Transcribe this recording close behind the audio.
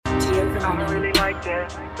I don't really like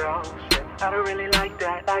that, no. I don't really like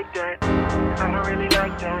that, I don't really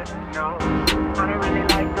like that, no. I don't really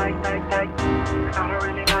like. I don't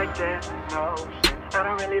really like that, no. I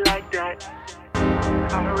don't really like that.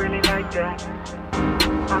 I don't really like that.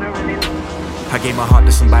 I don't really like. I gave my heart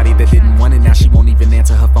to somebody that didn't want it. Now she won't even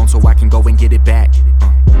answer her phone so I can go and get it back.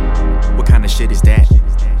 What kind of shit is that?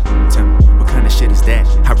 Tell me, what kind of shit is that?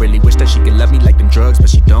 I really wish that she could love me like them drugs, but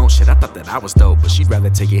she don't. Shit, I thought that I was dope, but she'd rather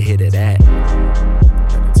take a hit of that.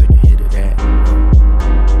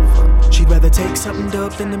 She'd rather take something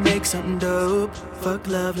dope than to make something dope. Fuck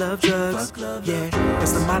love, love drugs. Fuck love, yeah,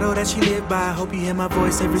 that's the motto that she lived by. Hope you hear my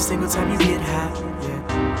voice every single time you get high.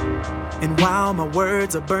 Yeah. And while my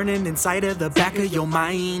words are burning inside of the back of your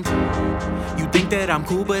mind, you think that I'm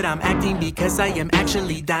cool, but I'm acting because I am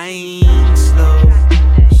actually dying. Slow,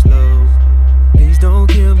 slow. Please don't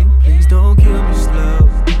kill me. Please don't kill me. Slow,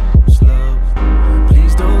 slow.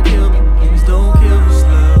 Please don't kill me. Please don't kill me.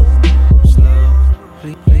 Slow, slow.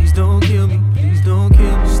 Please don't kill me. Please don't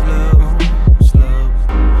kill me. Slow, slow.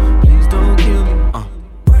 Please don't kill me.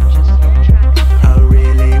 I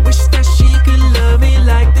really wish that she could love me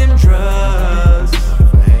like them drugs.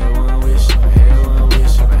 If I had one wish, if I had one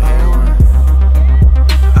wish, if I had one.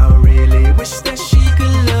 I really wish that she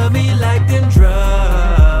could love me like them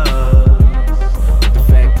drugs. The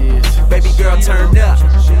fact is, baby girl, turn up,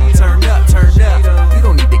 turn up, turn up. You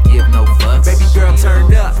don't need to give no fucks. Baby girl,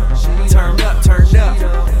 turn up, turn up, turn up.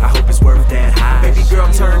 I hope it's worth that high. Baby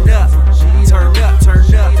girl, turn up, turn up,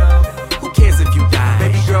 turn up. Who cares if you die?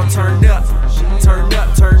 Baby girl, turn up, turn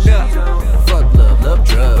up, turn up. Fuck love, love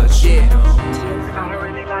drugs, yeah. I don't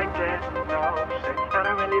really like that, no. I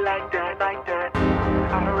don't really like that, I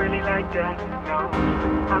don't really like that, no.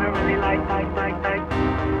 I don't really like. I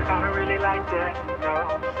don't really like that, no.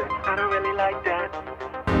 I don't really like that.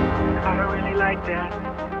 I don't really like that.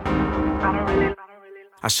 I don't really.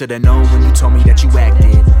 I should've known when you told me that you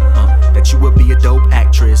acted, that you would be a dope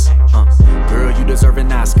actress. Girl, you deserve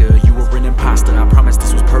an Oscar. You were an imposter. I promise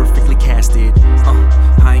this was perfectly casted.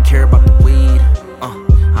 I ain't care about the weed.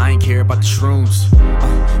 I ain't care about the shrooms.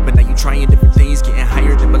 But now you trying different things, getting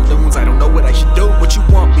higher than balloons. I don't know what I should do. What you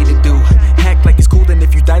want me to do? Act like it's cool, then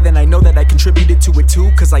if you die, then I know that I contributed to it too.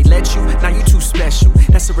 Cause I let you, now you too special.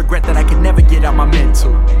 That's a regret that I could never get out my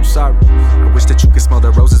mental. I'm sorry. I wish that you could smell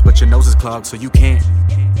the roses, but your nose is clogged, so you can't.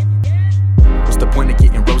 What's the point of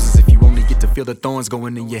getting roses if you only get to feel the thorns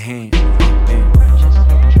going in your hand?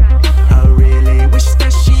 I really wish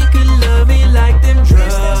that she could love me like them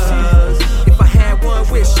drugs. If I had one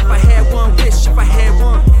wish, if I had one wish, if I had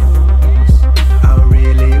one. I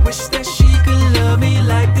really wish that she could love me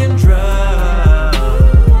like them drugs.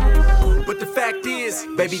 But the fact is,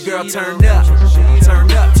 baby girl, turn up,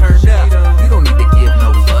 turn up, turn up. You don't need to give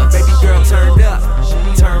no fucks. Baby girl, turn up,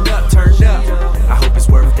 turn up, turn up. I hope it's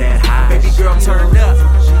worth that high. Baby girl, turn up,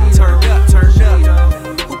 turn up, turn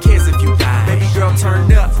up. Who cares if you die? Baby girl,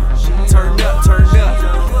 turn up, turn up, turn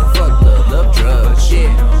up. Fuck love, love drugs,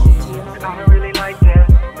 yeah. I don't really like that,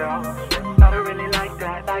 no. I don't really like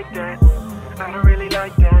that, I don't really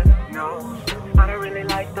like that, no. I don't really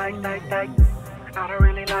like. I don't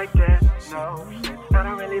really like that, no. I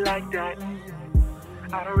don't really like that.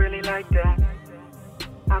 I don't really like that.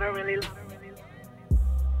 I don't really.